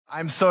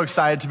I'm so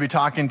excited to be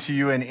talking to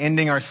you and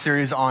ending our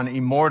series on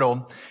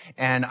Immortal.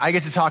 And I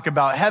get to talk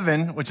about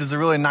heaven, which is a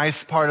really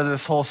nice part of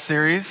this whole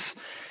series.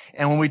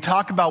 And when we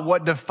talk about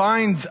what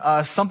defines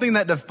us, something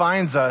that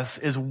defines us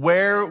is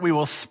where we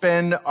will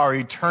spend our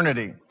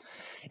eternity.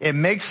 It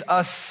makes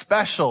us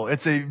special.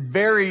 It's a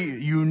very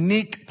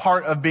unique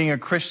part of being a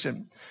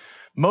Christian.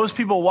 Most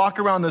people walk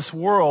around this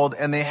world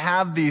and they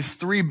have these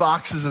three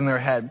boxes in their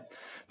head.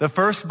 The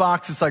first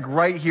box is like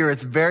right here.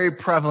 It's very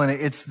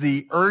prevalent. It's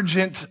the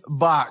urgent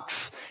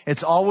box.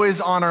 It's always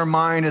on our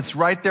mind. It's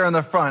right there in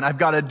the front. I've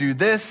got to do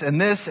this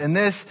and this and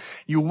this.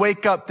 You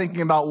wake up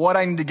thinking about what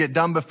I need to get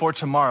done before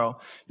tomorrow.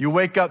 You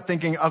wake up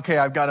thinking, okay,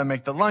 I've got to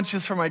make the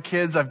lunches for my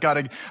kids. I got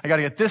to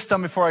get this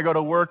done before I go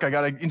to work.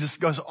 It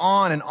just goes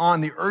on and on.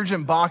 The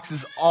urgent box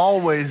is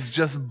always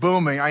just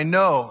booming. I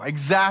know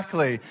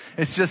exactly.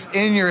 It's just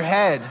in your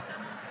head.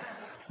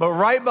 But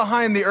right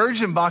behind the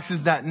urgent box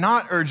is that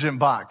not urgent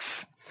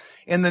box.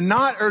 In the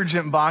not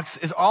urgent box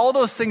is all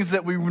those things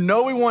that we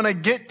know we want to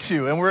get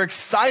to and we're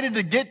excited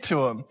to get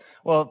to them.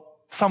 Well,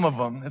 some of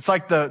them. It's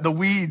like the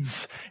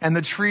weeds and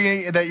the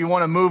tree that you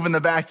want to move in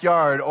the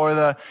backyard or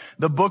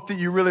the book that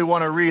you really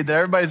want to read that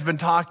everybody's been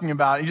talking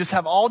about. You just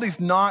have all these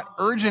not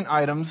urgent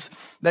items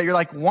that you're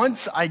like,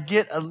 once I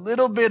get a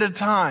little bit of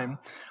time,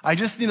 I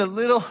just need a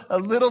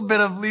little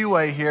bit of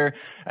leeway here,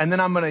 and then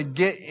I'm going to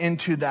get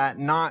into that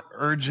not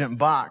urgent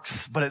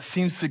box. But it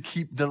seems to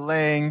keep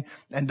delaying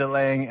and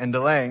delaying and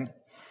delaying.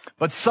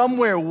 But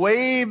somewhere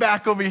way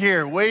back over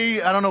here,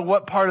 I don't know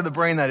what part of the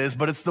brain that is,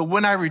 but it's the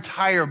when I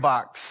retire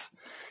box.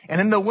 And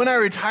in the when I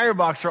retire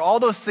box are all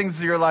those things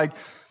that you're like,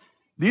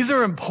 these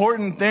are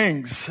important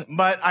things,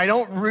 but I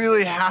don't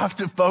really have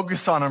to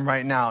focus on them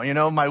right now. You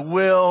know, my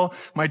will,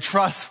 my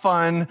trust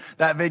fund,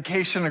 that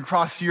vacation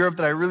across Europe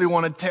that I really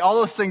want to take, all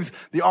those things,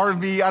 the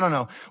RV, I don't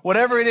know.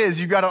 Whatever it is,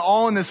 you've got it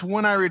all in this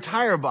when I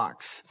retire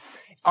box.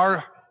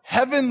 Our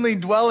heavenly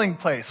dwelling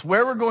place,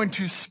 where we're going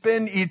to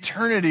spend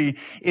eternity,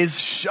 is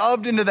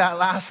shoved into that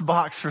last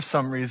box for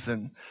some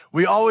reason.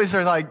 We always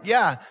are like,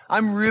 yeah,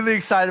 I'm really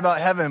excited about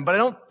heaven, but I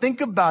don't think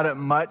about it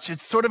much.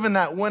 It's sort of in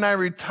that when I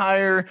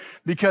retire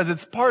because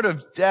it's part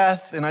of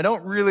death and I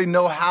don't really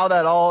know how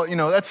that all,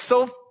 that's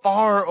so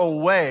far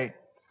away.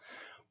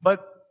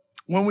 But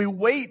when we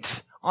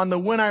wait on the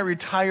when I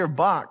retire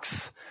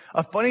box,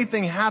 a funny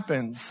thing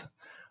happens.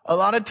 A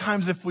lot of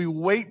times if we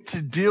wait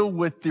to deal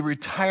with the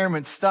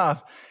retirement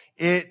stuff,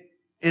 it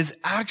is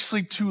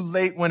actually too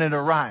late when it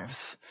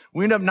arrives.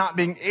 We end up not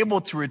being able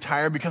to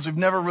retire because we've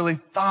never really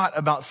thought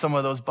about some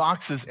of those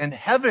boxes. And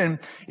heaven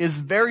is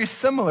very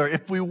similar.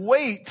 If we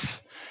wait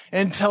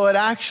until it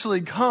actually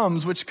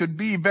comes, which could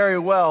be very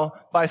well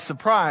by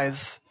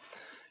surprise,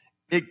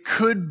 it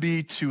could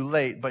be too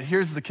late. But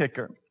here's the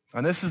kicker.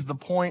 And this is the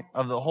point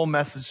of the whole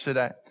message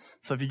today.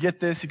 So if you get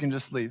this, you can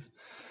just leave.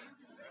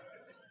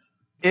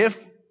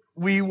 If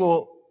we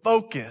will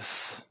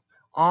focus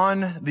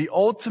on the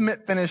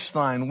ultimate finish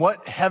line,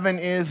 what heaven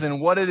is and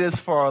what it is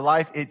for our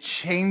life, it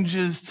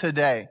changes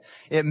today.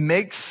 It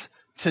makes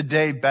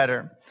today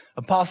better.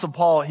 Apostle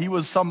Paul, he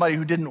was somebody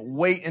who didn't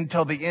wait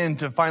until the end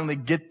to finally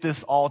get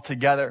this all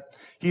together.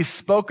 He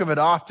spoke of it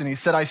often. He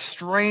said, I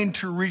strain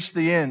to reach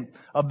the end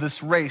of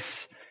this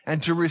race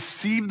and to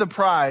receive the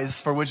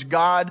prize for which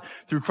God,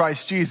 through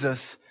Christ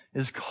Jesus,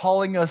 is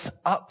calling us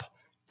up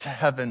to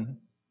heaven.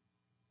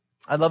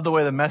 I love the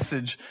way the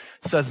Message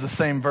says the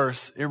same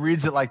verse. It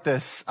reads it like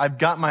this. I've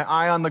got my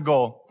eye on the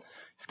goal.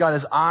 He's got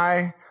his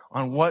eye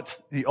on what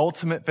the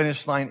ultimate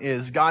finish line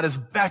is. God is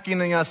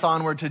beckoning us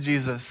onward to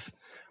Jesus.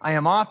 I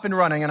am off and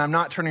running and I'm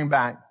not turning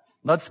back.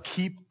 Let's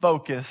keep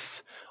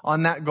focused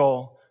on that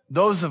goal.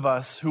 Those of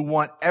us who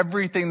want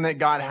everything that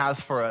God has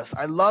for us.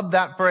 I love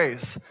that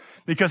phrase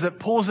because it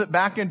pulls it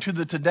back into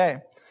the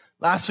today.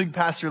 Last week,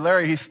 Pastor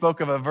Larry, he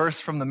spoke of a verse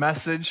from the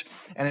Message,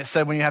 and it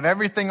said, when you have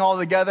everything all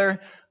together,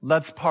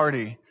 let's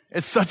party.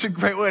 It's such a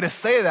great way to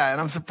say that,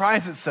 and I'm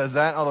surprised it says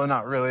that, although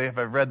not really if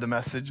I've read the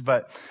Message,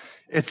 but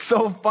it's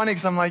so funny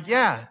because I'm like,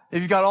 yeah,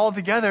 if you got all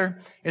together,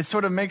 it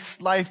sort of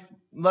makes life,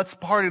 let's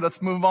party, let's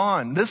move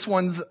on. This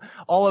one's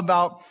all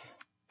about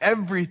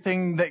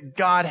everything that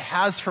God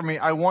has for me.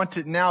 I want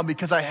it now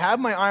because I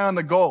have my eye on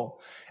the goal.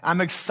 I'm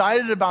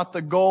excited about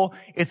the goal.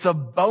 It's a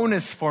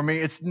bonus for me.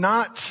 It's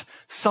not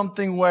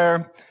something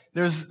where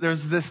there's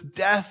this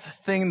death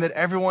thing that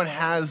everyone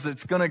has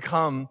that's going to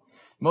come.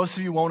 Most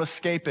of you won't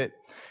escape it,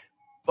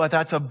 but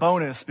that's a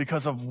bonus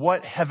because of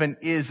what heaven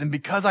is. And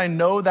because I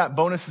know that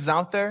bonus is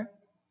out there,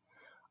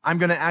 I'm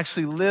going to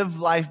actually live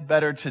life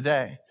better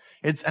today.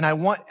 And I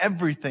want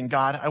everything,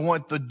 God. I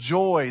want the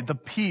joy, the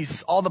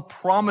peace, all the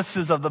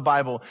promises of the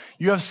Bible.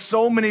 You have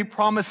so many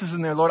promises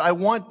in there, Lord. I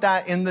want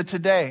that in the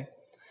today.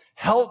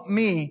 Help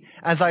me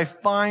as I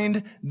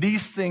find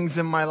these things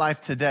in my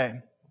life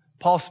today.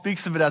 Paul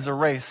speaks of it as a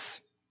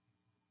race.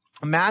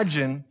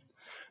 Imagine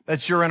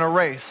that you're in a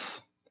race.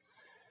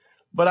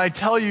 But I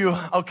tell you,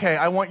 okay,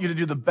 I want you to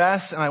do the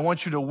best and I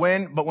want you to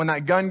win. But when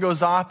that gun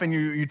goes off and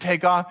you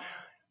take off,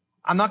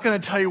 I'm not going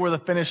to tell you where the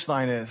finish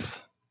line is.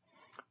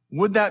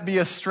 Would that be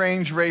a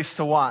strange race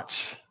to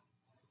watch?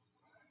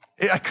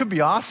 It could be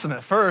awesome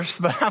at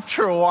first, but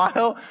after a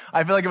while,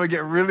 I feel like it would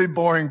get really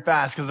boring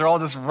fast because they're all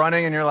just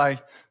running and you're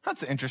like,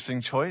 that's an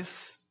interesting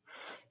choice.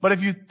 But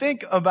if you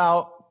think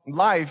about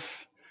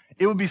life,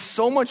 it would be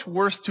so much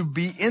worse to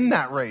be in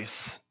that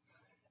race.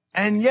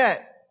 And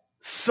yet,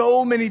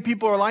 so many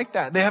people are like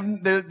that. They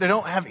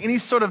don't have any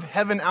sort of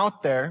heaven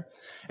out there.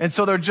 And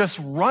so they're just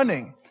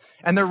running.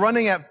 And they're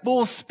running at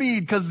full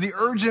speed because the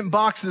urgent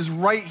box is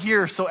right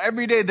here. So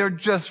every day they're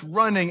just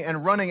running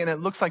and running, and it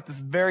looks like this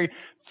very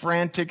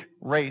frantic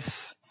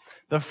race.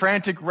 The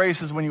frantic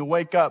race is when you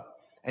wake up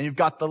and you've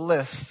got the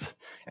list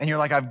and you're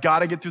like, I've got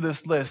to get through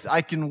this list.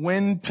 I can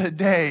win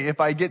today if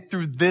I get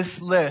through this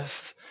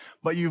list.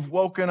 But you've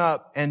woken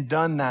up and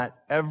done that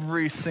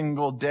every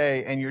single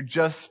day and you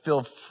just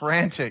feel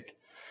frantic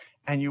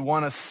and you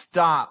want to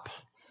stop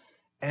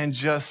and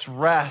just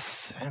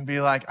rest and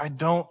be like, I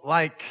don't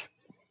like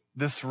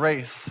this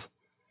race.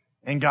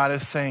 And God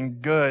is saying,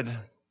 good,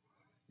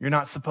 you're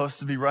not supposed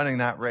to be running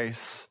that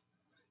race.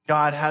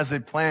 God has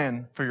a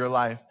plan for your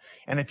life.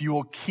 And if you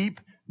will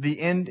keep the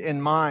end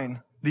in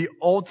mind, the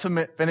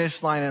ultimate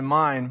finish line in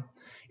mind,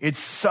 it's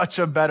such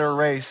a better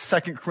race.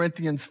 2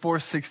 Corinthians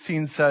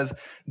 4:16 says,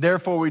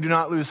 therefore we do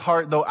not lose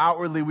heart, though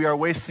outwardly we are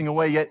wasting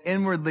away, yet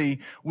inwardly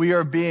we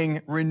are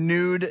being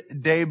renewed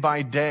day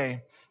by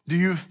day. Do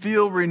you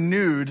feel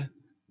renewed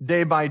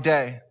day by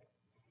day?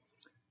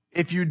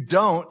 If you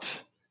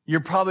don't, you're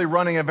probably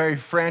running a very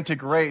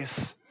frantic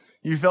race.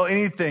 You feel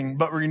anything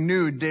but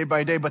renewed day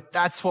by day, but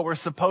that's what we're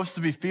supposed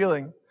to be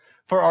feeling.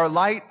 For our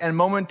light and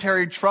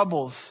momentary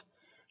troubles,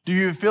 do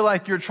you feel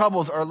like your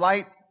troubles are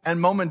light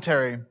and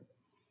momentary?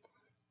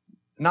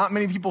 Not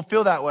many people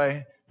feel that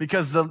way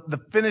because the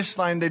finish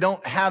line, they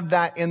don't have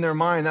that in their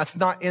mind. That's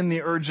not in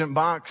the urgent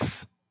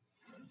box.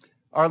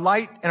 Our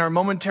light and our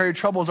momentary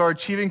troubles are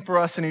achieving for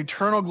us an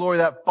eternal glory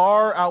that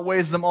far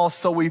outweighs them all.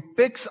 So we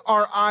fix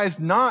our eyes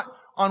not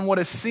on what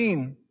is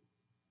seen,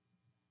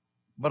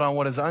 but on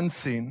what is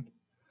unseen.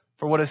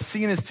 For what is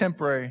seen is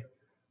temporary,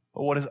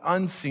 but what is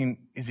unseen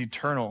is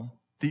eternal.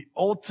 The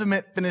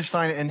ultimate finish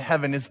line in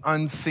heaven is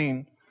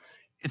unseen.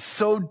 It's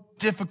so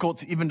difficult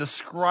to even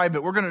describe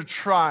it. We're going to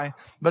try,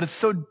 but it's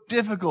so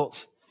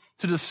difficult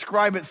to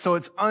describe it so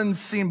it's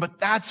unseen. But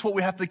that's what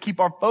we have to keep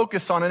our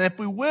focus on. And if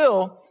we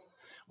will,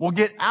 we'll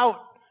get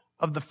out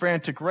of the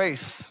frantic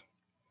race.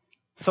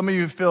 Some of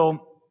you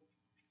feel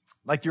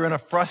like you're in a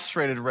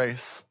frustrated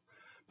race.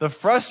 The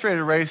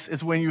frustrated race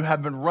is when you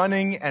have been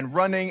running and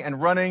running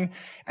and running,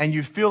 and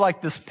you feel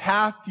like this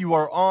path you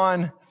are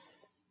on,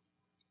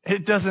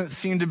 it doesn't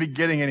seem to be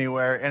getting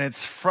anywhere, and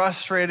it's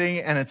frustrating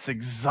and it's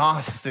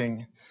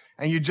exhausting,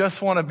 and you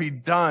just want to be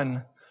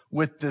done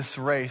with this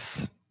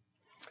race.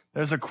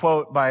 There's a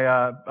quote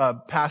by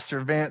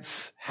Pastor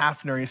Vance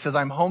Hafner. He says,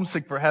 I'm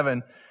homesick for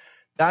heaven.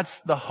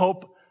 That's the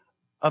hope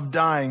of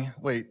dying.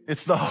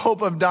 It's the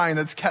hope of dying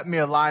that's kept me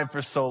alive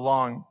for so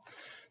long.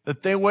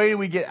 The way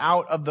we get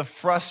out of the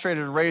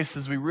frustrated race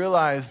is we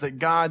realize that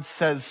God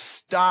says,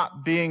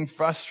 stop being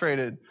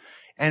frustrated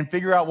and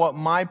figure out what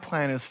my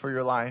plan is for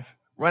your life.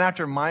 Run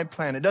after my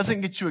plan. It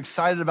doesn't get you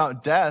excited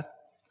about death.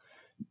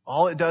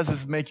 All it does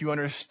is make you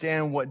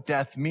understand what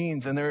death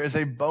means. And there is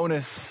a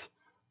bonus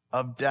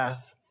of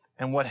death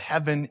and what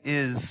heaven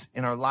is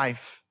in our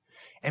life.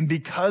 And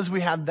because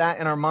we have that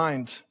in our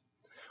mind,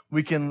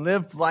 we can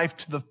live life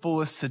to the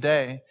fullest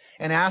today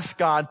and ask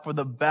God for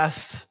the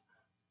best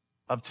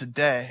of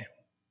today.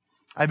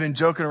 I've been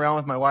joking around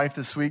with my wife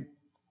this week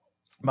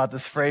about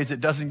this phrase, it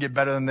doesn't get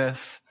better than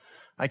this.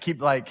 I keep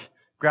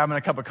grabbing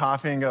a cup of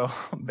coffee and go,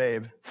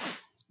 babe,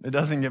 it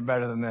doesn't get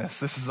better than this.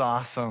 This is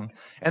awesome.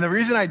 And the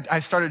reason I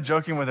started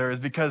joking with her is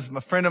because a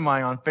friend of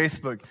mine on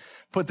Facebook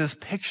put this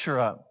picture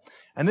up.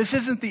 And this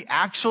isn't the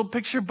actual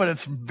picture, but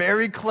it's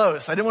very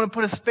close. I didn't want to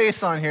put his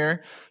face on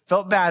here.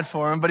 Felt bad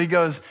for him, but he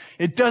goes,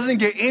 it doesn't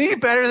get any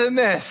better than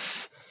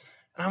this.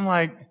 And I'm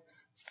like,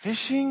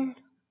 fishing?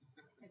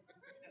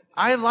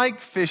 I like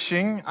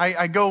fishing.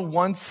 I go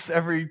once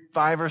every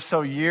 5 or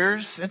so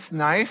years. It's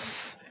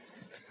nice.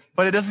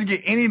 But it doesn't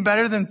get any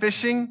better than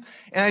fishing.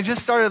 And I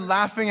just started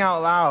laughing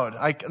out loud.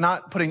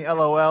 Not putting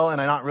LOL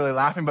and I'm not really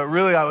laughing, but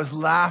really I was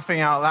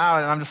laughing out loud.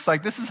 And I'm just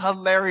like, this is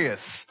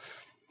hilarious.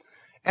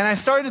 And I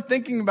started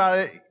thinking about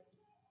it.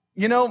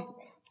 You know,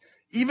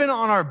 even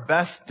on our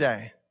best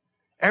day,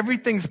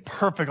 everything's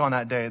perfect on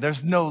that day.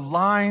 There's no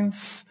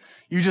lines.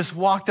 You just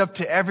walked up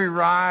to every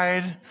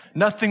ride.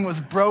 Nothing was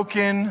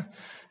broken.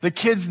 The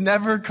kids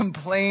never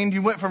complained.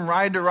 You went from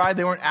ride to ride.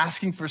 They weren't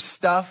asking for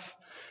stuff.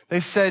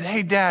 They said,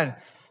 hey, Dad,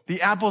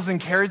 the apples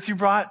and carrots you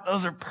brought,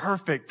 those are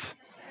perfect.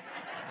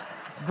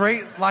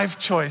 Great life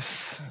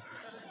choice.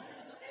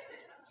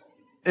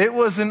 It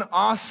was an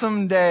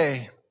awesome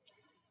day.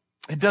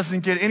 It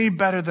doesn't get any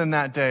better than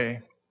that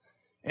day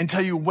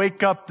until you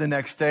wake up the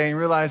next day and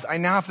realize, I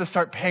now have to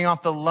start paying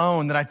off the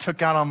loan that I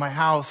took out on my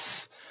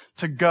house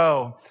to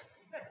go.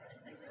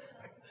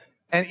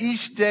 And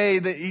each day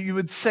that you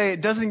would say,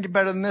 it doesn't get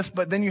better than this,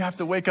 but then you have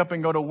to wake up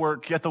and go to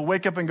work. You have to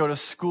wake up and go to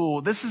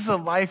school. This is a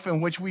life in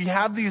which we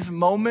have these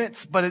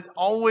moments, but it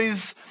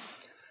always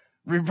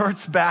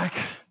reverts back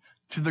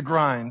to the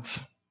grind.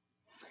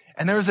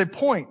 And there is a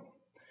point,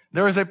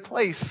 there is a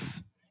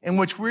place in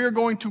which we are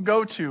going to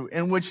go to,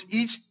 in which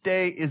each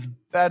day is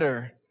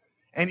better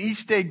and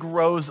each day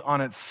grows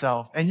on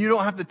itself. And you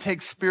don't have to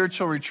take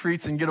spiritual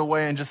retreats and get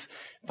away and just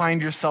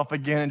find yourself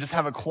again and just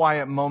have a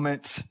quiet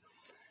moment.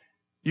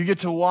 You get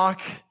to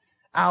walk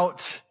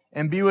out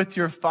and be with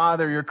your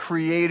Father, your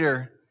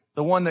Creator,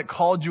 the one that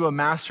called you a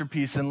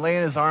masterpiece, and lay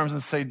in His arms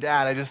and say,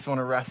 Dad, I just want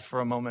to rest for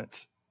a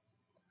moment.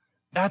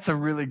 That's a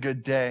really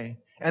good day.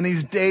 And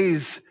these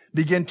days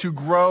begin to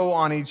grow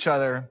on each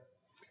other.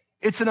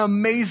 It's an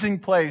amazing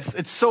place.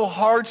 It's so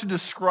hard to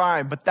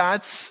describe, but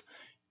that's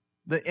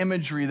the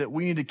imagery that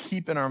we need to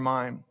keep in our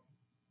mind.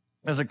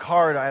 There's a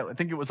card, I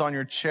think it was on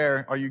your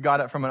chair, or you got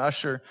it from an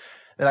usher,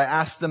 that I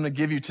asked them to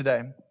give you today.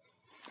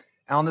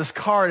 And on this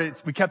card,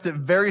 we kept it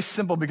very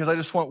simple because I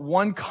just want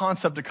one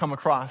concept to come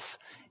across.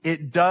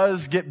 It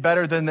does get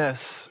better than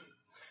this.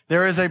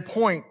 There is a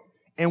point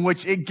in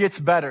which it gets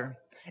better.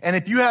 And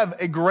if you have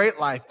a great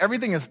life,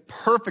 everything is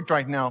perfect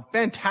right now,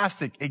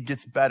 fantastic, it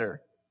gets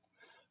better.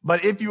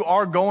 But if you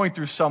are going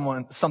through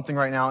something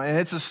right now and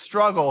it's a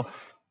struggle,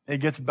 it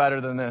gets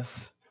better than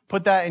this.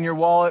 Put that in your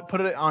wallet,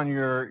 put it on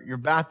your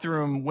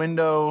bathroom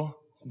window,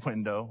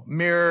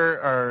 mirror,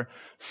 or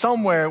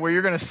somewhere where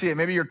you're going to see it.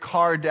 Maybe your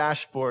car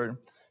dashboard,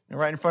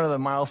 right in front of the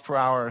miles per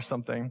hour or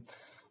something.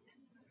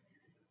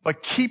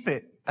 But keep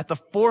it at the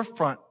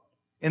forefront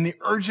in the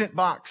urgent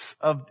box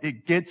of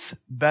it gets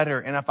better.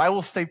 And if I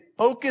will stay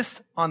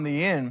focused on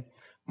the end,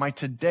 my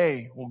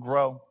today will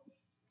grow.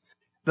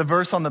 The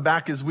verse on the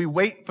back is, we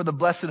wait for the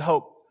blessed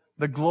hope,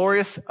 the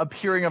glorious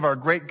appearing of our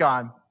great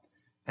God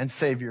and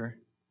Savior,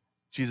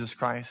 Jesus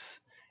Christ.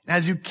 And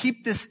as you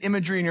keep this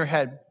imagery in your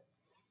head,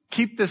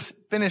 keep this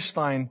finish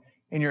line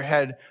in your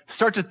head,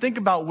 start to think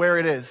about where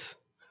it is.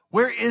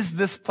 Where is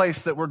this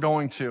place that we're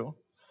going to?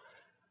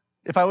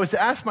 If I was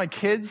to ask my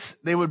kids,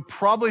 they would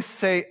probably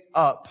say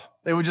up.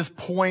 They would just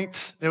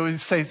point. They would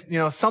say,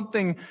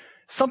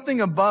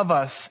 something above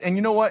us. And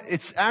you know what?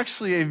 It's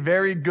actually a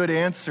very good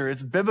answer.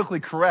 It's biblically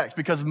correct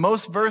because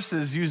most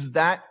verses use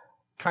that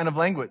kind of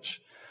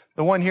language.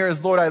 The one here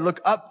is, Lord, I look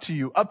up to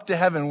you, up to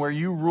heaven where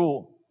you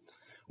rule.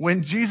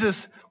 When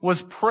Jesus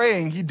was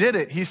praying, he did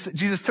it.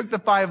 Jesus took the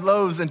 5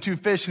 loaves and 2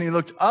 fish and he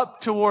looked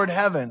up toward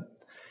heaven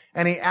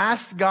and he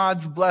asked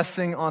God's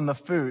blessing on the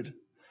food.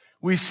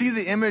 We see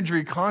the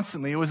imagery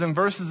constantly. It was in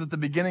verses at the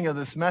beginning of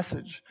this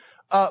message.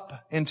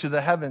 Up into the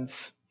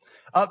heavens.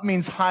 Up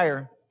means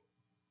higher.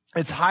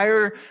 It's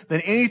higher than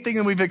anything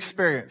that we've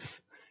experienced.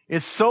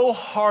 It's so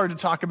hard to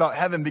talk about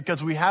heaven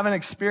because we haven't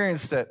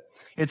experienced it.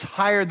 It's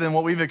higher than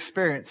what we've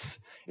experienced.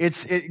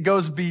 It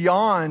goes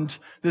beyond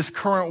this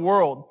current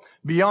world,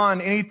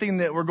 beyond anything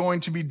that we're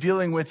going to be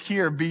dealing with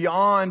here,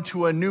 beyond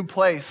to a new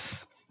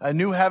place, a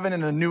new heaven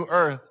and a new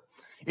earth.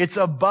 It's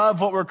above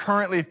what we're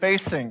currently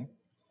facing.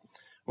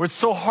 It's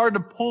so hard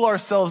to pull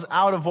ourselves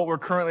out of what we're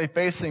currently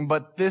facing,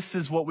 but this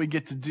is what we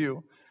get to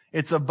do.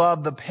 It's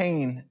above the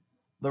pain,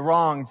 the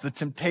wrongs, the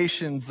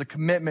temptations, the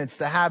commitments,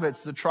 the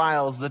habits, the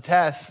trials, the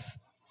tests,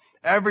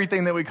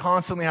 everything that we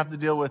constantly have to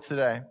deal with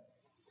today.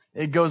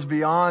 It goes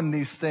beyond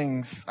these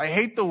things. I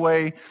hate the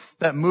way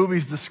that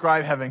movies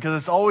describe heaven because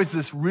it's always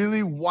this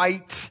really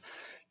white,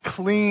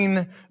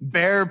 clean,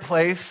 bare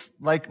place.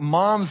 Like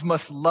moms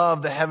must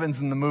love the heavens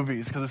in the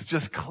movies because it's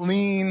just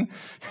clean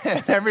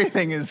and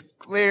everything is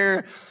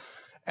clear.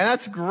 And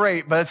that's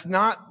great, but it's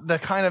not the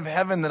kind of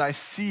heaven that I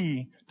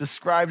see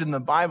described in the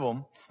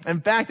Bible.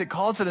 In fact, it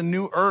calls it a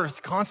new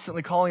earth,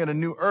 constantly calling it a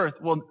new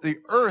earth. Well, the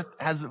earth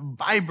has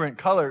vibrant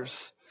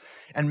colors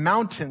and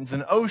mountains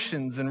and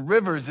oceans and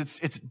rivers.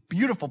 It's a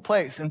beautiful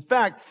place. In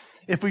fact,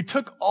 if we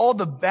took all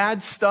the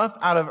bad stuff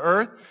out of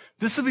earth,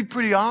 this would be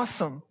pretty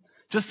awesome.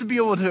 Just to be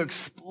able to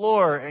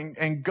explore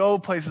and go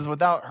places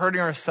without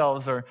hurting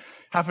ourselves or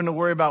having to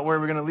worry about where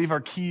we're going to leave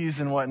our keys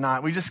and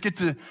whatnot. We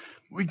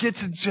get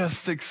to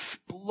just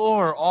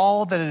explore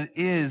all that it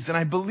is. And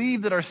I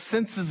believe that our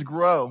senses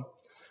grow.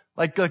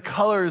 Like the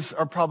colors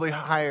are probably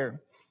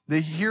higher. The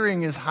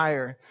hearing is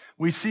higher.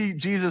 We see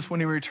Jesus when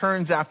he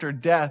returns after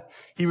death.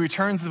 He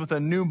returns with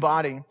a new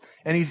body.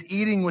 And he's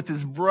eating with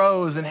his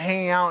bros and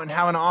hanging out and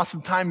having an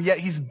awesome time. Yet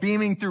he's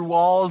beaming through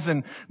walls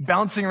and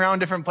bouncing around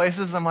different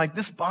places. I'm like,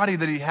 this body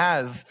that he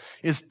has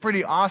is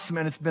pretty awesome.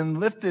 And it's been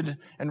lifted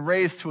and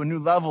raised to a new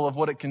level of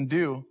what it can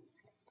do.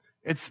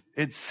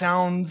 It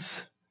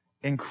sounds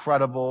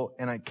incredible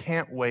and I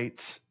can't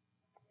wait.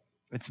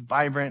 It's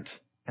vibrant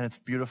and it's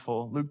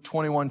beautiful. Luke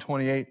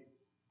 21:28,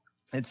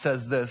 it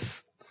says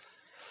this.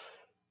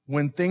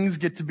 When things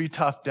get to be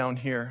tough down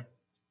here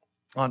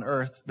on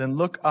earth, then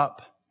look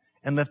up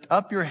and lift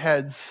up your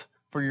heads,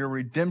 for your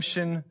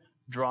redemption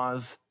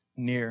draws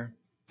near.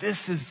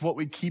 This is what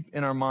we keep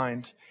in our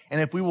mind.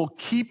 And if we will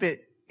keep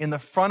it in the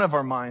front of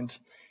our mind,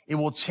 it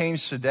will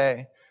change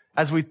today.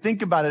 As we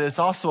think about it, it's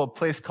also a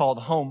place called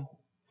home.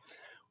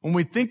 When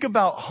we think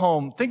about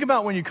home, think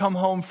about when you come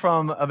home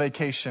from a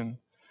vacation.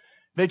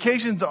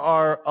 Vacations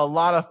are a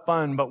lot of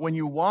fun, but when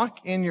you walk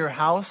in your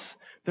house,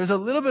 there's a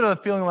little bit of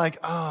a feeling like,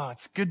 oh,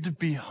 it's good to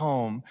be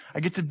home. I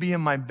get to be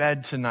in my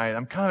bed tonight.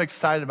 I'm kind of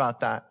excited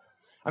about that.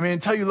 I mean,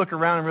 until you look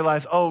around and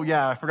realize, oh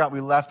yeah, I forgot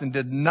we left and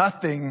did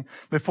nothing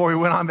before we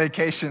went on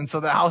vacation, so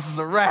the house is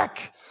a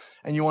wreck,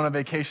 and you want a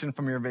vacation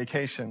from your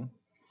vacation.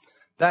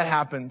 That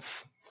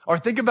happens. Or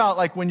think about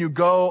like when you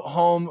go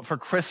home for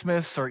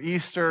Christmas or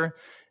Easter,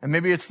 and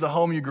maybe it's the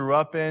home you grew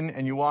up in,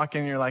 and you walk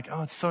in and you're like,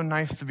 oh, it's so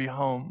nice to be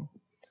home.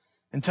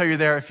 Until you're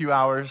there a few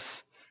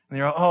hours, and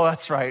you're, oh,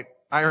 that's right.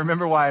 I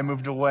remember why I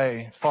moved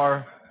away,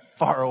 far,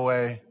 far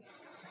away.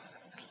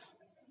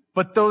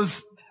 But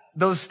those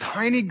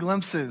tiny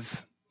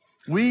glimpses,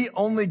 we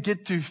only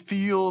get to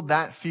feel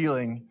that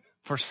feeling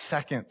for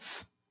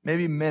seconds,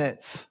 maybe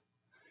minutes.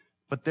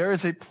 But there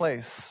is a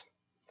place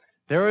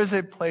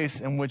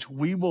in which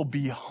we will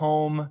be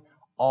home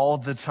all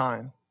the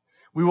time.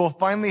 We will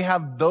finally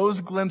have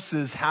those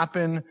glimpses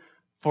happen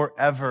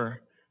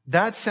forever.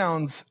 That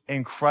sounds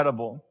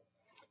incredible.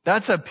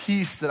 That's a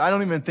peace that I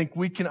don't even think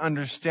we can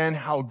understand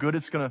how good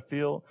it's going to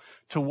feel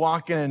to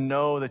walk in and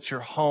know that you're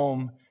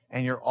home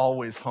and you're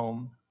always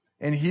home.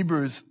 In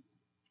Hebrews,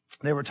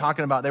 they were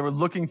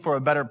looking for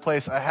a better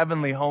place, a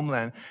heavenly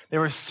homeland. They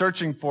were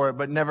searching for it,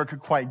 but never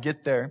could quite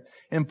get there.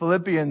 In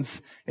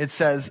Philippians, it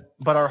says,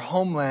 but our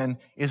homeland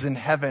is in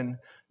heaven.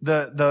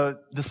 The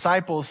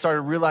disciples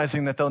started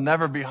realizing that they'll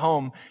never be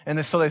home.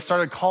 And so they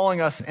started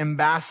calling us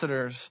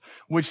ambassadors,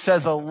 which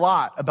says a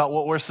lot about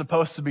what we're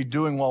supposed to be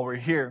doing while we're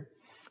here.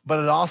 But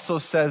it also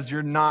says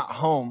you're not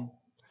home.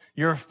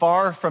 You're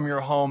far from your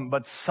home,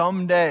 but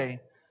someday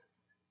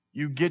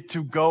you get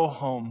to go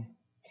home.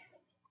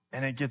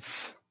 And it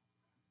gets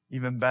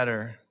even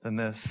better than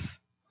this.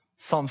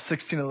 Psalm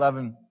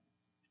 16:11.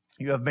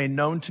 You have made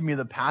known to me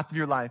the path of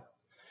your life.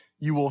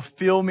 You will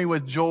fill me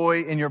with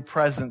joy in your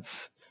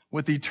presence,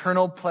 with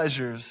eternal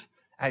pleasures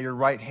at your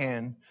right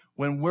hand.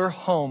 When we're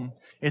home,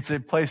 it's a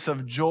place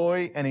of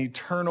joy and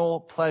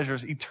eternal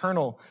pleasures,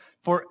 eternal,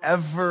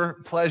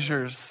 forever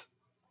pleasures.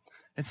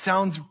 It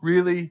sounds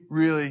really,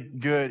 really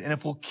good. And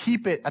if we'll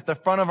keep it at the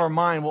front of our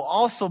mind, we'll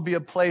also be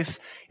a place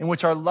in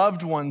which our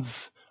loved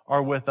ones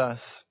are with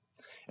us.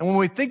 And when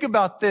we think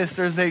about this,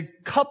 there's a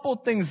couple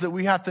things that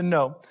we have to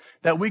know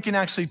that we can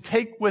actually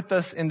take with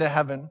us into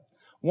heaven.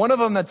 One of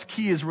them that's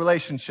key is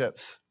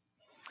relationships.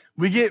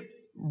 We get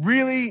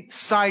really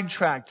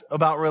sidetracked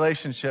about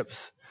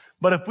relationships.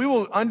 But if we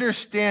will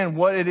understand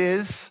what it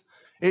is,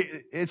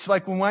 it's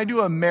like when I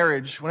do a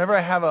marriage, whenever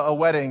I have a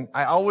wedding,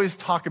 I always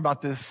talk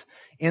about this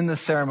in the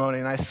ceremony.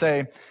 And I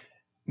say,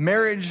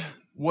 marriage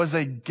was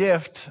a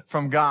gift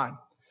from God.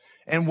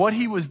 And what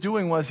he was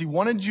doing was he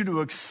wanted you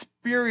to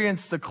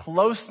experience the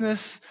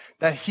closeness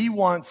that he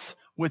wants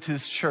with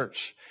his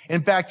church.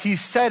 In fact, he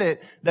said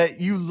it, that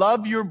you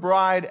love your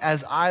bride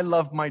as I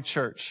love my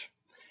church.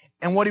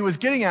 And what he was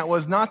getting at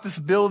was not this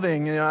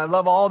building, I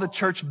love all the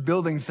church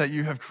buildings that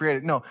you have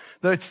created. No,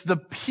 it's the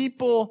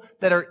people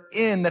that are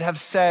that have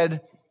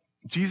said,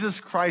 Jesus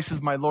Christ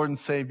is my Lord and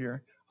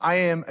Savior. I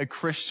am a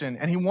Christian.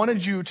 And he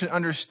wanted you to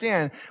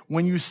understand,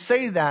 when you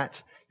say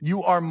that,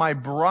 you are my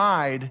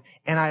bride,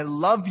 and I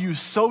love you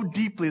so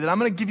deeply that I'm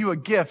going to give you a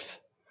gift,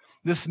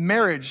 this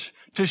marriage,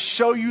 to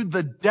show you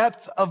the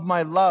depth of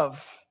my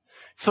love.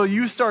 So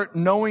you start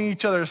knowing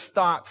each other's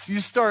thoughts. You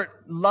start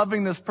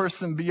loving this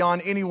person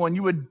beyond anyone.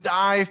 You would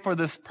die for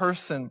this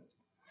person.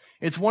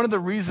 It's one of the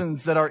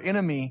reasons that our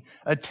enemy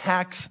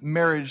attacks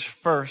marriage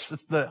first.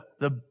 It's the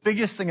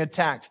biggest thing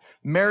attacked.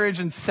 Marriage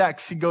and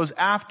sex. He goes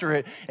after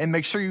it and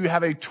makes sure you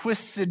have a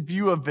twisted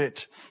view of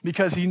it,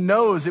 because he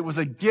knows it was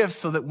a gift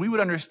so that we would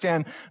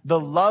understand the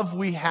love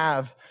we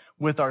have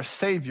with our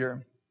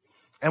Savior.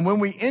 And when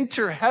we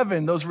enter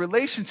heaven, those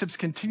relationships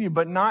continue,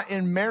 but not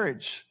in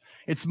marriage.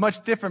 It's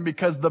much different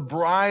because the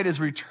bride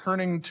is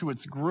returning to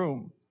its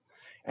groom.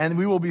 And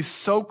we will be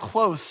so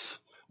close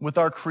with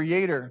our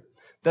Creator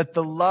that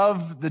the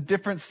love, the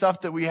different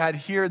stuff that we had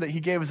here that he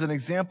gave as an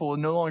example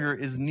no longer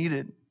is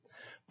needed.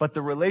 But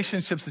the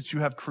relationships that you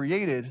have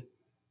created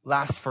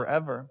last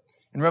forever.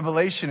 In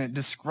Revelation, it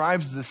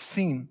describes this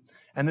scene.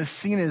 And this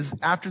scene is,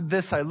 after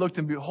this I looked,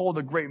 and behold,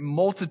 a great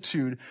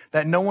multitude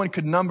that no one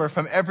could number,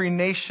 from every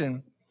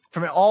nation,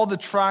 from all the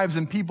tribes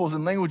and peoples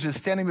and languages,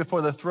 standing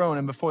before the throne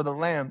and before the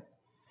Lamb.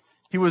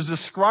 He was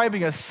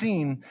describing a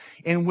scene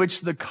in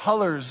which the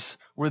colors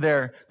were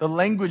there, the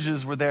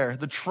languages were there,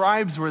 the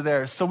tribes were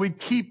there. So we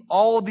keep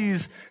all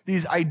these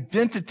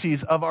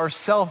identities of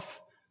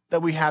ourself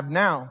that we have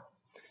now.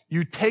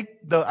 You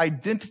take the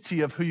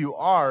identity of who you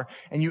are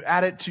and you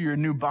add it to your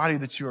new body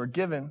that you are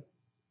given.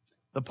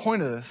 The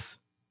point of this,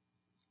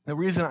 the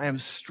reason I am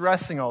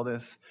stressing all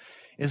this,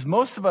 is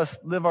most of us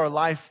live our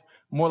life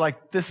more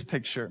like this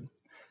picture.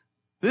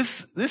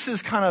 This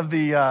is kind of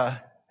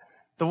the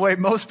way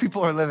most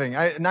people are living.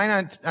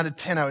 9 out of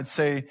 10, I would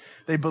say,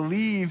 they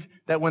believe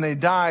that when they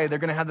die, they're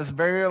going to have this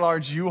very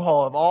large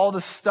U-Haul of all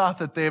the stuff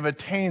that they've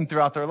attained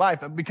throughout their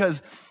life.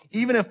 Because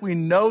even if we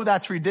know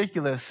that's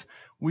ridiculous,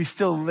 we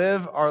still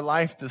live our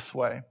life this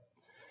way.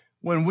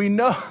 When we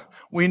know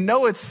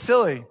it's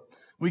silly.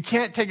 We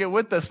can't take it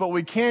with us, but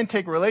we can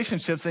take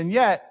relationships. And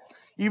yet,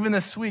 even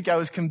this week, I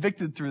was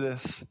convicted through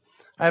this.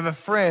 I have a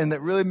friend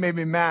that really made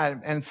me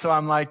mad. And so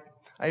I'm like,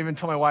 I even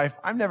told my wife,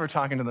 I'm never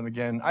talking to them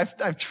again.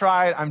 I've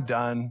tried, I'm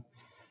done.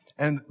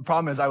 And the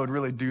problem is I would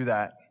really do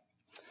that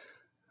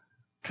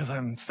because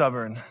I'm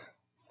stubborn.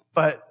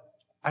 But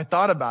I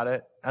thought about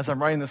it as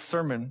I'm writing this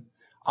sermon.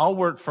 I'll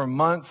work for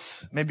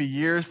months, maybe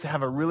years, to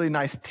have a really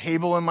nice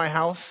table in my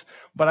house,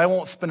 but I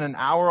won't spend an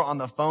hour on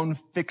the phone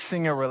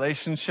fixing a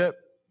relationship.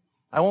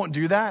 I won't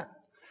do that.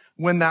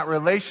 When that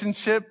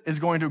relationship is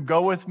going to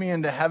go with me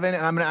into heaven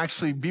and I'm going to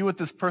actually be with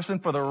this person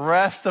for the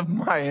rest of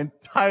my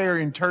entire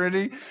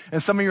eternity.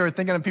 And some of you are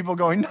thinking of people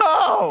going,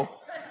 no,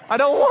 I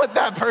don't want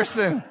that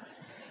person.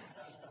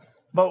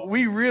 But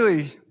we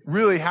really,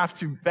 really have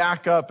to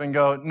back up and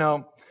go,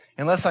 no,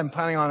 unless I'm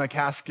planning on a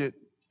casket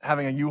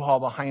having a U-Haul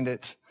behind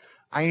it,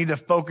 I need to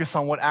focus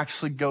on what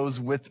actually goes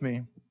with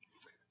me.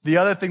 The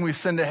other thing we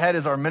send ahead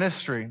is our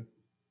ministry.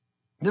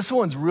 This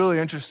one's really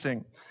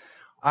interesting.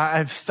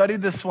 I've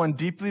studied this one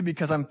deeply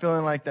because I'm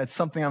feeling like that's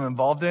something I'm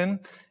involved in.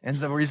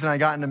 And the reason I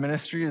got into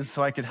ministry is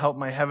so I could help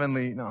my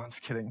heavenly, no, I'm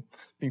just kidding,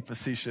 being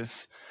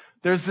facetious.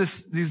 There's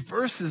these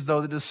verses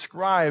though that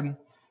describe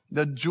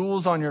the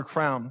jewels on your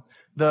crown,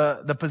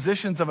 the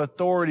positions of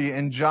authority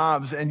and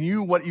jobs,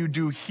 and what you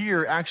do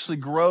here actually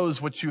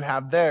grows what you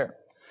have there.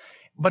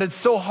 But it's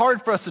so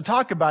hard for us to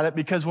talk about it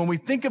because when we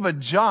think of a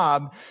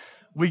job,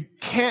 we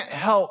can't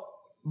help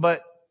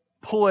but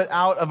pull it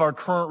out of our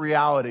current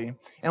reality.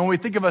 And when we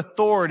think of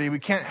authority, we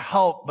can't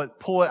help but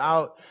pull it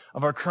out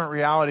of our current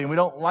reality. And we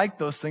don't like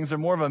those things. They're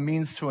more of a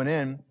means to an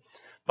end.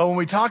 But when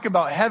we talk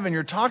about heaven,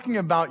 you're talking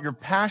about your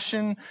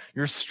passion,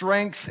 your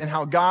strengths, and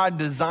how God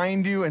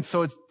designed you. And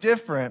so it's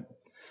different.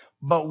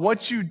 But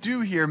what you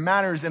do here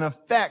matters and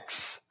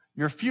affects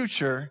your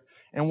future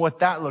and what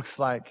that looks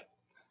like.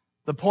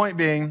 The point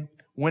being,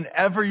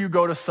 whenever you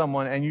go to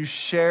someone and you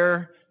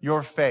share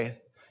your faith,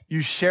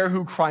 you share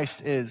who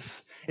Christ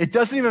is, it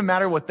doesn't even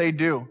matter what they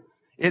do.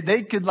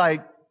 They could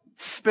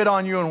spit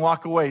on you and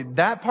walk away.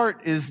 That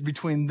part is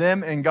between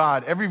them and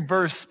God. Every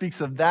verse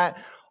speaks of that.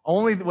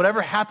 Only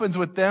whatever happens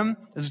with them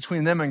is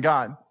between them and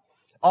God.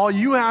 All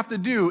you have to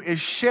do is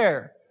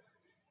share.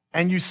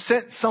 And you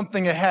sent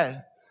something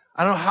ahead.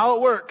 I don't know how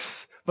it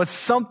works, but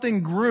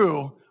something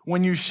grew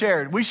when you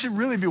shared. We should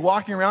really be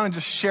walking around and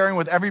just sharing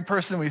with every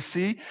person we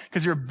see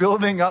because you're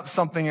building up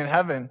something in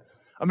heaven.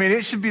 I mean,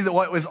 it should be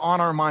what was on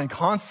our mind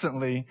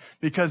constantly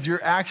because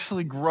you're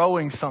actually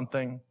growing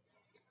something.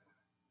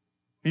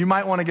 You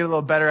might want to get a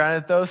little better at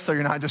it though, so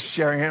you're not just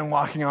sharing it and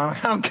walking on. I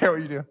don't care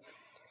what you do.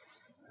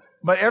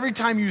 But every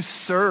time you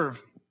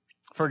serve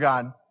for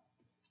God,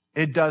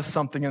 it does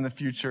something in the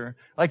future.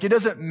 It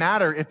doesn't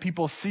matter if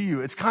people see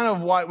you. It's kind of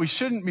why we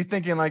shouldn't be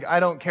thinking I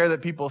don't care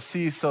that people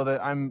see so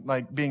that I'm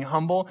being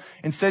humble.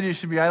 Instead, you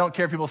should be, I don't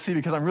care if people see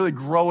because I'm really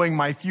growing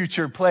my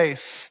future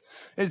place.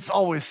 It's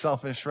always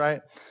selfish,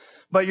 right?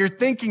 But you're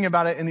thinking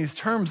about it in these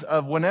terms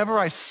of whenever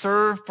I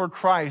serve for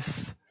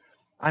Christ,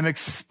 I'm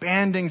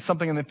expanding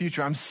something in the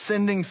future. I'm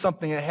sending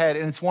something ahead.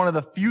 And it's one of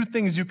the few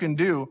things you can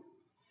do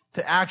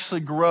to actually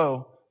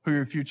grow who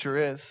your future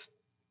is.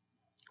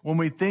 When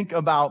we think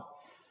about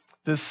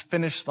this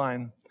finish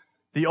line,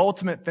 the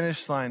ultimate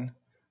finish line,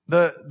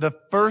 the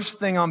first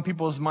thing on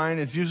people's mind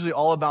is usually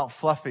all about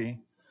Fluffy.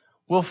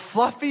 Will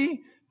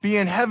Fluffy be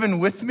in heaven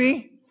with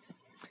me?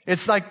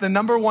 It's the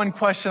number one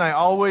question I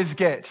always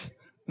get.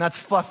 And that's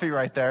Fluffy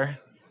right there.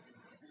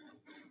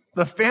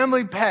 The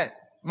family pet.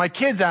 My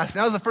kids asked me.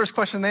 That was the first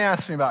question they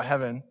asked me about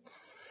heaven.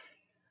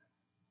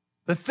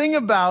 The thing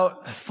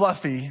about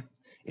Fluffy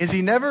is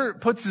he never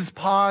puts his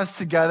paws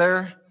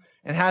together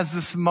and has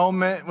this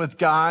moment with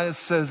God that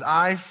says,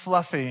 I,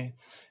 Fluffy,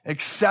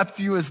 accept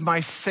you as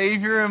my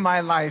savior in my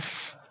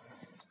life.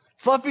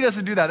 Fluffy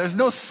doesn't do that. There's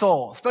no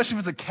soul, especially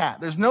if it's a cat.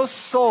 There's no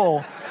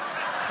soul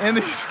in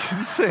these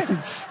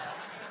things.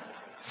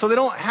 So they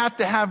don't have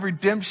to have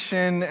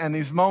redemption and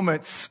these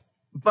moments,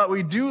 but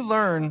we do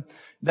learn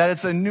that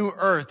it's a new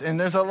earth, and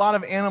there's a lot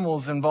of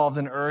animals involved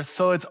in earth,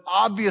 so it's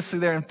obviously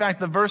there. In fact,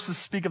 the verses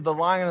speak of the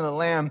lion and the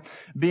lamb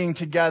being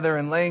together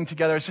and laying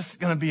together. It's just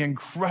going to be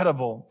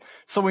incredible.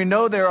 So we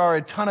know there are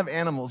a ton of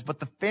animals, but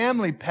the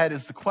family pet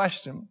is the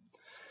question,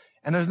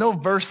 and there's no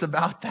verse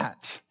about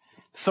that.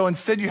 So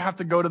instead, you have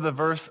to go to the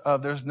verse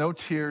of there's no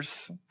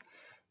tears,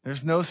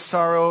 there's no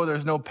sorrow,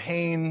 there's no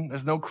pain,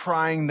 there's no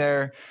crying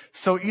there.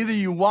 So either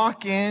you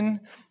walk in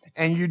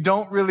and you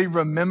don't really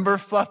remember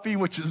Fluffy,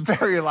 which is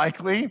very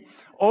likely,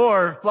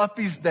 or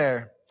Fluffy's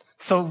there.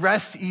 So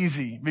rest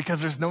easy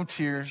because there's no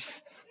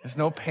tears, there's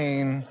no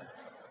pain.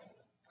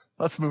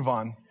 Let's move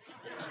on.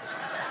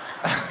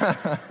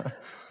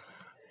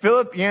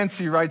 Philip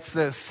Yancey writes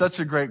this, such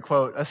a great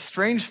quote. A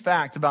strange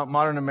fact about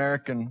modern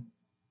American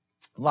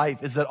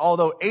life is that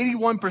although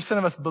 81%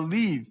 of us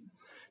believe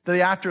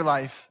the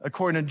afterlife,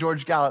 according to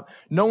George Gallup,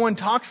 no one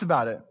talks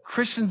about it.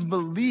 Christians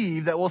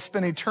believe that we'll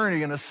spend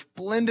eternity in a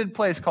splendid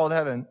place called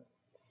heaven.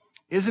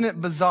 Isn't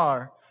it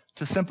bizarre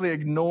to simply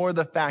ignore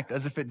the fact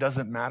as if it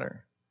doesn't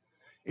matter?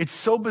 It's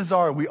so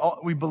bizarre.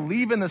 We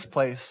believe in this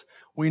place.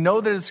 We know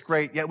that it's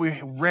great, yet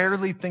we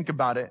rarely think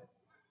about it.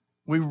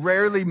 We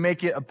rarely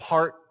make it a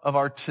part of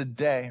our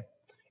today.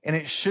 And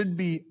it should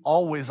be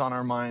always on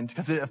our mind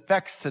because it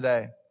affects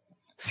today.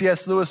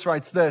 C.S. Lewis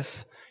writes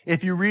this: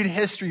 if you read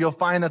history, you'll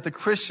find that the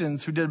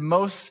Christians who did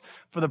most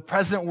for the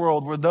present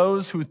world were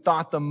those who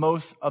thought the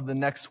most of the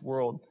next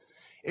world.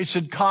 It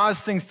should cause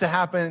things to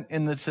happen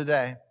in the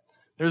today.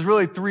 There's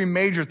really three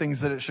major things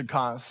that it should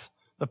cause.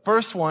 The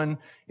first one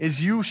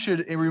is you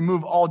should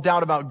remove all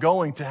doubt about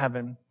going to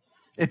heaven.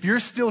 If you're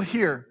still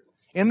here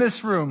in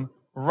this room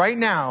right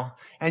now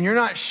and you're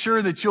not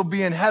sure that you'll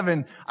be in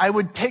heaven, I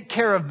would take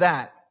care of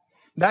that.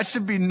 That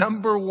should be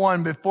number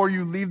one before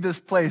you leave this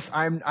place.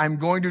 I'm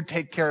going to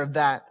take care of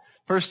that.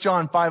 1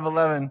 John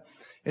 5:11,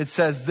 it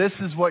says,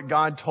 this is what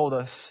God told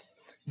us.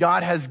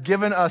 God has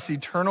given us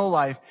eternal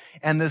life,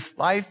 and this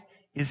life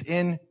is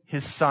in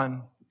His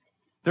Son.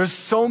 There's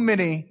so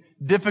many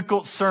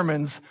difficult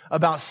sermons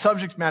about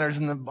subject matters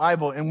in the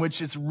Bible in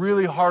which it's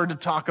really hard to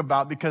talk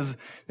about because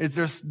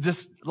there's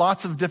just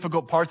lots of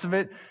difficult parts of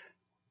it.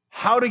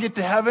 How to get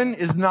to heaven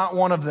is not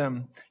one of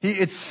them.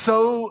 It's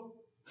so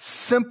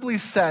simply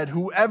said,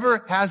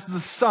 whoever has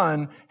the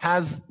Son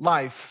has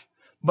life,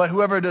 but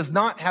whoever does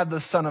not have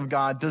the Son of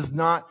God does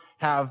not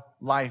have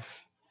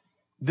life.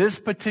 This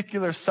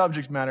particular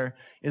subject matter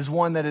is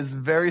one that is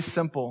very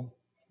simple.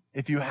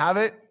 If you have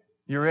it,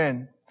 you're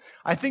in.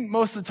 I think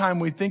most of the time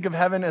we think of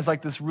heaven as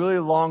like this really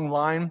long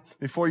line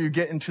before you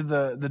get into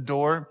the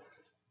door,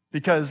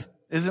 because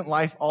isn't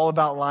life all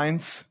about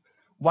lines?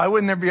 Why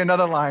wouldn't there be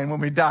another line when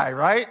we die,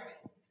 right?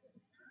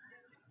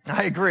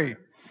 I agree.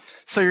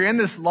 So you're in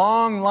this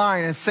long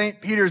line, and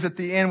St. Peter's at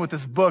the end with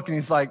this book, and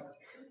he's like,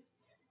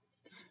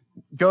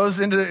 goes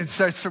into it and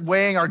starts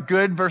weighing our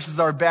good versus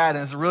our bad.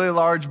 And it's a really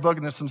large book,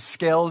 and there's some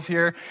scales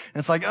here. And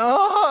it's like,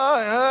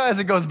 as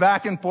it goes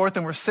back and forth,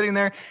 and we're sitting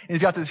there, and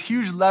he's got this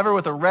huge lever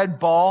with a red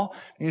ball.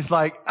 And he's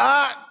like,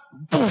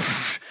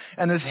 poof,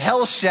 and this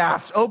hell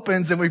shaft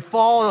opens, and we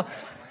fall.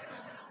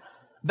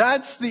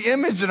 That's the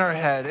image in our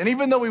head. And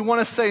even though we want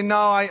to say, no,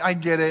 I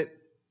get it,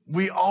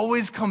 we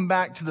always come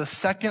back to the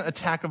second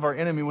attack of our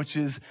enemy, which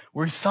is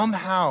we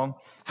somehow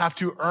have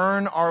to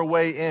earn our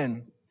way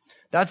in.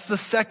 That's the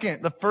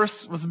second. The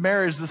first was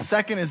marriage. The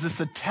second is this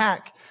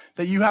attack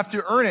that you have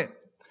to earn it.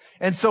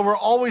 And so we're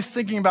always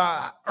thinking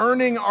about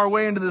earning our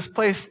way into this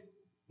place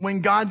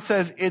when God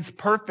says it's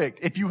perfect.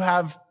 If you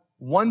have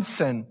one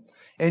sin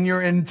in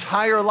your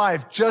entire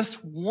life, just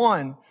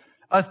one,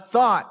 a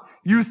thought,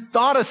 you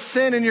thought a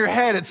sin in your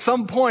head at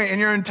some point in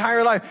your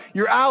entire life,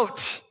 you're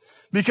out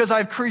because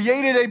I've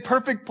created a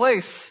perfect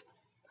place.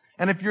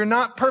 And if you're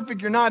not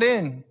perfect, you're not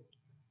in.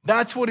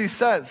 That's what he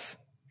says.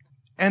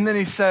 And then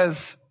he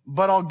says,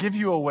 but I'll give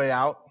you a way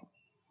out.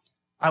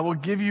 I will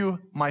give you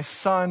my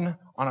Son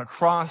on a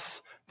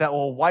cross that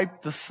will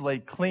wipe the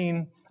slate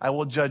clean. I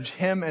will judge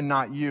him and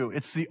not you.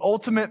 It's the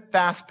ultimate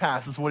fast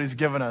pass is what he's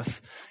given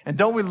us. And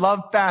don't we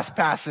love fast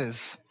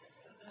passes?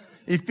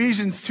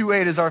 Ephesians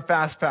 2:8 is our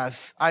fast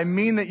pass. I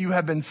mean that you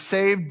have been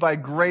saved by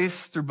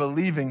grace through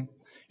believing.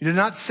 You did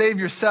not save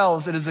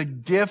yourselves. It is a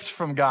gift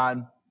from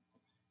God.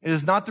 It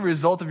is not the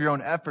result of your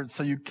own efforts,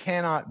 so you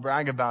cannot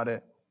brag about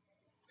it.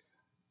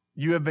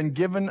 You have been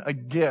given a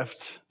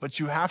gift, but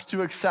you have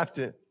to accept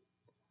it.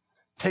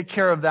 Take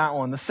care of that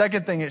one. The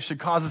second thing it should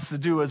cause us to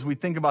do as we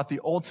think about the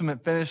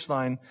ultimate finish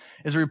line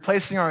is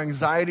replacing our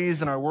anxieties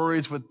and our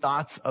worries with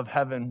thoughts of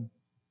heaven.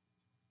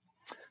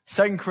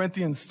 2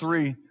 Corinthians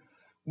 3,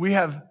 we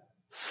have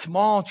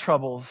small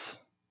troubles.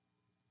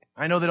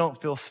 I know they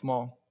don't feel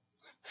small.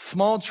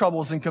 Small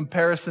troubles in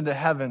comparison to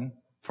heaven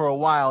for a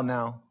while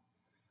now.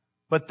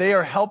 But they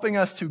are helping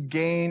us to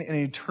gain an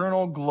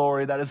eternal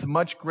glory that is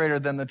much greater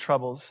than the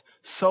troubles.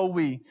 So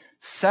we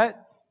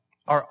set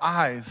our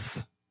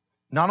eyes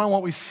not on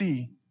what we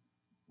see,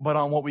 but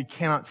on what we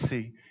cannot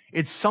see.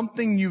 It's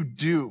something you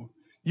do.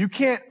 You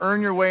can't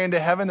earn your way into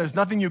heaven. There's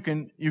nothing you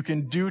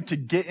can do to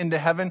get into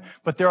heaven,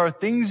 but there are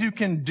things you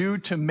can do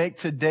to make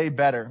today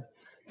better.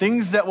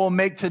 Things that will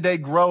make today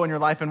grow in your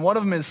life. And one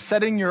of them is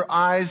setting your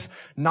eyes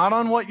not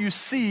on what you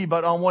see,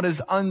 but on what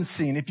is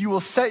unseen. If you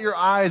will set your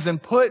eyes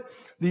and put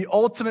the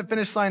ultimate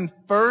finish line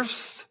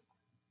first,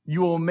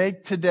 you will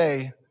make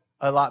today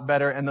a lot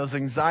better. And those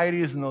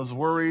anxieties and those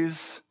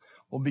worries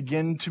will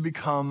begin to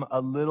become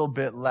a little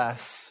bit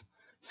less.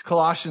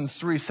 Colossians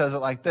 3 says it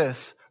like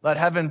this. Let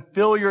heaven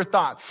fill your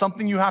thoughts.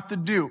 Something you have to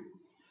do.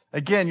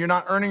 Again, you're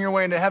not earning your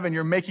way into heaven.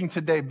 You're making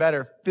today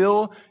better.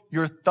 Fill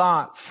your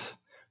thoughts.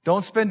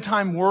 Don't spend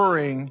time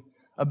worrying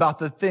about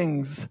the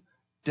things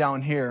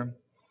down here.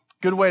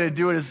 Good way to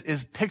do it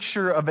is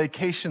picture a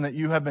vacation that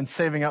you have been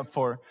saving up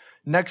for.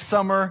 Next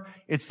summer,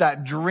 it's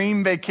that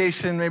dream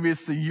vacation. Maybe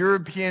it's the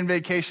European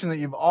vacation that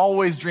you've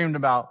always dreamed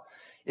about.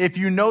 If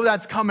you know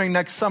that's coming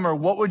next summer,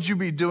 what would you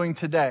be doing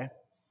today?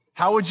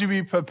 How would you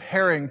be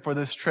preparing for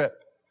this trip?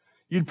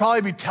 You'd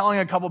probably be telling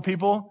a couple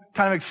people,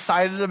 kind of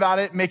excited about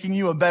it, making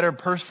you a better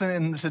person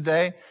in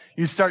today.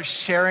 You'd start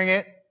sharing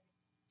it.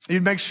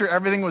 You'd make sure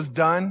everything was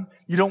done.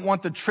 You don't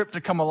want the trip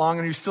to come along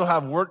and you still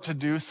have work to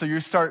do. So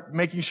you start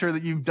making sure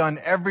that you've done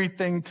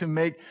everything to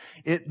make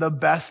it the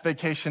best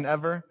vacation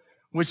ever.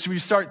 Which we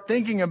start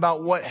thinking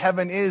about what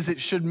heaven is, it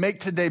should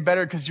make today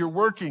better because you're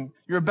working.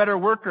 You're a better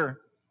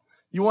worker.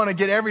 You want to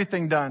get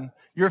everything done.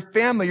 Your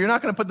family, you're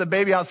not going to put the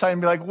baby outside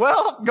and be like,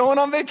 well, going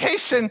on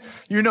vacation.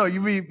 You'll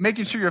be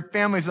making sure your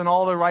family's in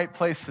all the right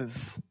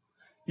places.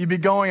 You'd be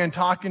going and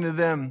talking to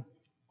them.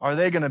 Are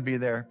they going to be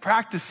there?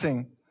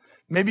 Practicing.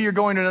 Maybe you're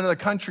going to another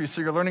country,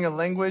 so you're learning a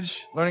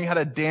language, learning how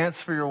to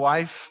dance for your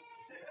wife.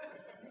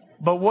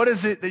 But what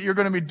is it that you're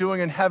going to be doing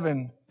in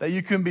heaven that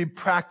you can be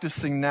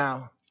practicing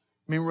now?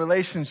 I mean,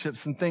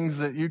 relationships and things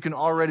that you can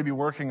already be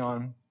working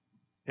on.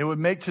 It would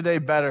make today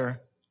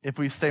better if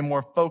we stay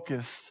more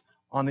focused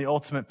on the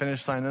ultimate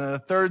finish line. And then the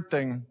third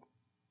thing,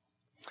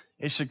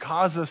 it should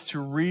cause us to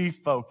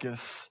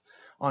refocus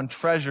on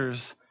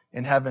treasures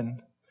in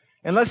heaven.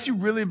 Unless you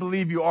really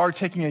believe you are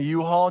taking a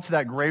U-Haul to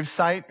that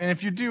gravesite, and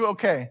if you do,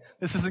 okay,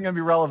 this isn't going to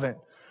be relevant.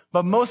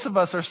 But most of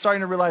us are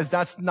starting to realize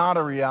that's not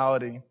a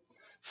reality.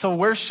 So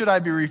where should I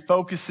be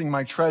refocusing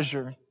my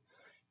treasure?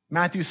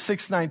 Matthew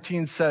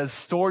 6:19 says,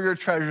 store your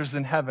treasures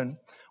in heaven,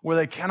 where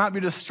they cannot be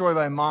destroyed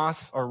by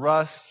moss or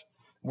rust,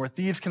 where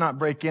thieves cannot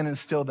break in and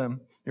steal them.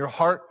 Your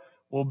heart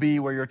will be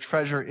where your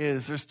treasure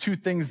is. There's two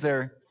things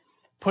there.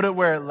 Put it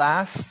where it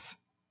lasts.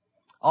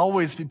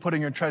 Always be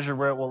putting your treasure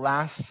where it will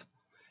last.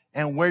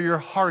 And where your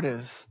heart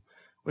is.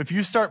 If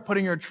you start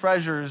putting your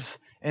treasures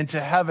into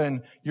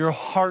heaven, your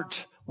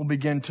heart will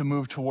begin to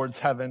move towards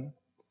heaven.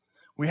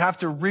 We have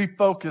to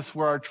refocus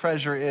where our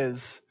treasure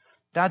is.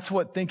 That's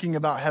what thinking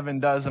about heaven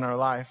does in our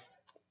life.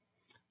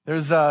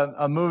 There's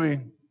a movie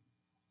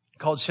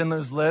called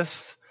Schindler's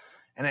List,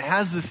 and it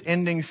has this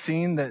ending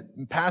scene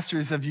that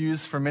pastors have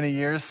used for many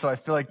years, so I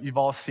feel like you've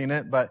all seen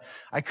it, but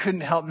I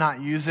couldn't help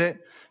not use it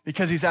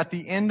because he's at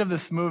the end of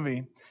this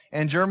movie.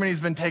 And Germany's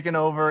been taken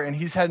over, and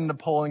he's heading to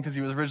Poland because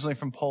he was originally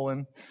from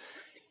Poland.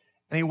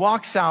 And he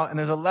walks out, and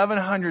there's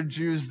 1,100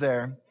 Jews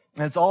there.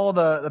 And it's all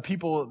the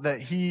people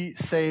that he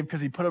saved because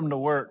he put them to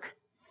work.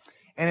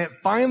 And it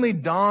finally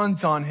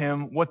dawns on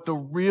him what the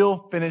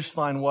real finish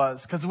line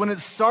was. Because when it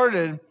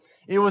started,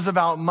 it was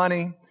about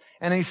money.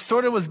 And he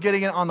sort of was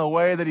getting it on the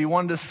way that he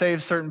wanted to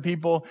save certain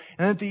people.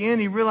 And at the end,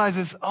 he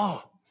realizes,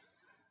 oh,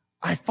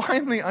 I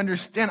finally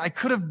understand. I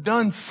could have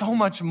done so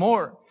much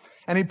more.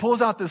 And he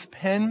pulls out this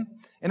pen.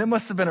 And it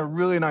must have been a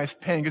really nice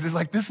pen because he's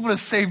like, this would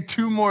have saved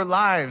 2 more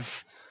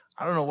lives.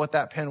 I don't know what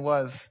that pen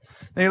was.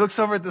 Then he looks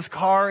over at this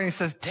car and he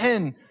says,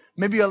 10,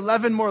 maybe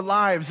 11 more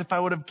lives if I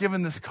would have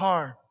given this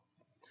car.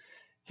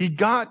 He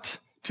got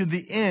to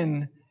the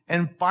end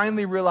and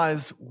finally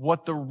realized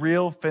what the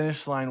real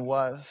finish line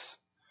was.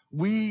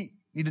 We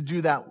need to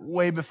do that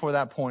way before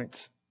that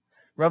point.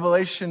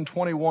 Revelation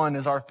 21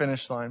 is our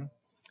finish line.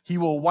 He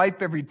will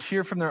wipe every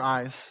tear from their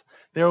eyes.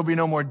 There will be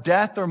no more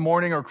death or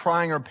mourning or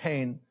crying or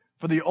pain.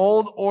 For the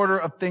old order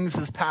of things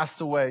has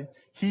passed away.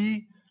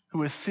 He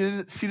who is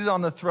seated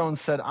on the throne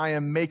said, I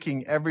am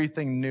making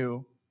everything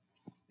new.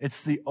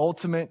 It's the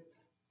ultimate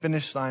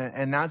finish line,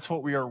 and that's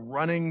what we are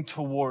running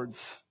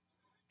towards.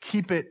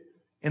 Keep it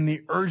in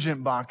the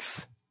urgent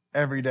box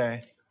every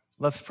day.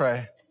 Let's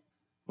pray.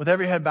 With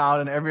every head bowed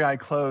and every eye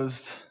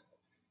closed,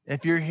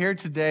 if you're here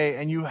today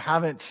and you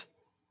haven't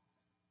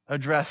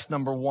addressed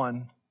number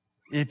 1,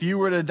 if you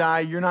were to die,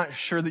 you're not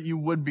sure that you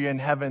would be in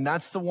heaven.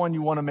 That's the one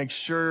you want to make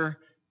sure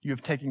you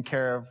have taken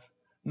care of.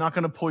 I'm not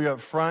going to pull you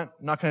up front.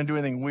 I'm not going to do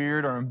anything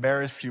weird or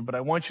embarrass you, but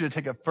I want you to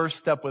take a first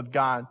step with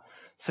God.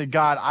 Say,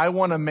 God, I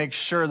want to make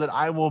sure that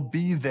I will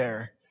be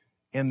there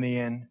in the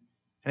end.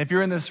 And if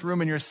you're in this room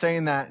and you're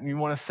saying that and you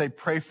want to say,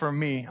 pray for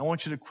me, I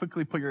want you to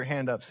quickly put your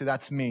hand up. Say,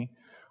 that's me.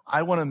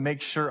 I want to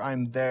make sure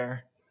I'm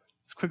there.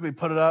 Let's quickly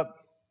put it up,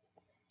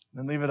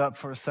 then leave it up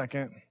for a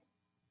second.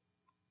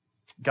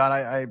 God,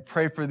 I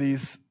pray for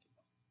these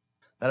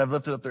that have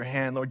lifted up their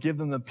hand. Lord, give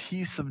them the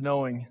peace of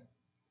knowing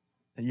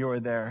that you are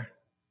there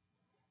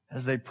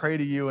as they pray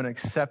to you and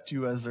accept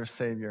you as their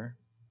Savior,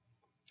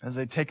 as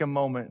they take a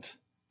moment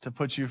to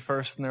put you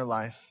first in their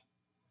life,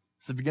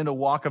 as they begin to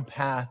walk a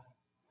path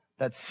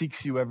that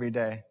seeks you every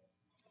day.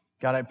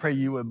 God, I pray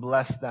you would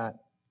bless that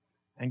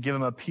and give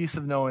them a peace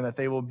of knowing that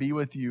they will be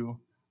with you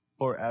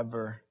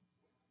forever.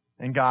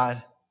 And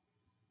God,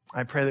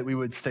 I pray that we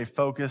would stay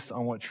focused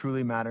on what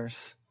truly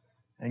matters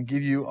and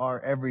give you our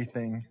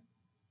everything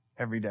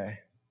every day.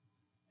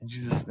 In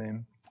Jesus'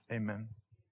 name, amen.